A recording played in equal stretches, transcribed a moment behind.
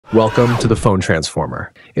Welcome to the Phone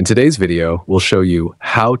Transformer. In today's video, we'll show you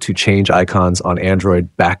how to change icons on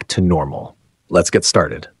Android back to normal. Let's get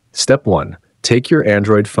started. Step 1. Take your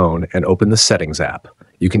Android phone and open the Settings app.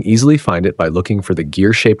 You can easily find it by looking for the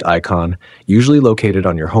gear-shaped icon, usually located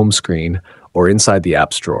on your home screen or inside the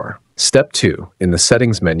app's drawer. Step 2. In the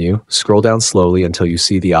Settings menu, scroll down slowly until you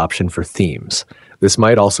see the option for Themes. This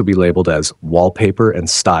might also be labeled as Wallpaper and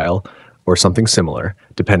Style or something similar,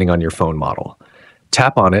 depending on your phone model.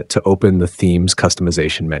 Tap on it to open the Themes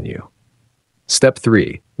customization menu. Step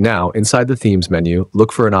 3. Now, inside the Themes menu,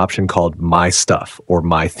 look for an option called My Stuff or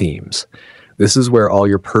My Themes. This is where all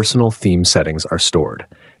your personal theme settings are stored.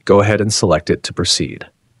 Go ahead and select it to proceed.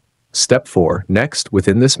 Step 4. Next,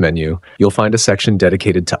 within this menu, you'll find a section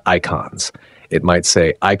dedicated to icons. It might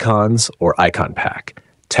say Icons or Icon Pack.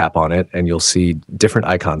 Tap on it and you'll see different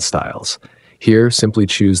icon styles. Here, simply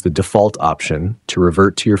choose the default option to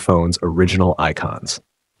revert to your phone's original icons.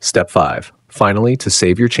 Step 5. Finally, to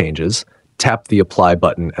save your changes, tap the Apply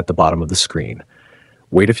button at the bottom of the screen.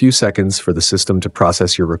 Wait a few seconds for the system to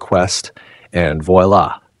process your request, and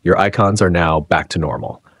voila, your icons are now back to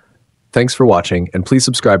normal. Thanks for watching, and please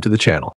subscribe to the channel.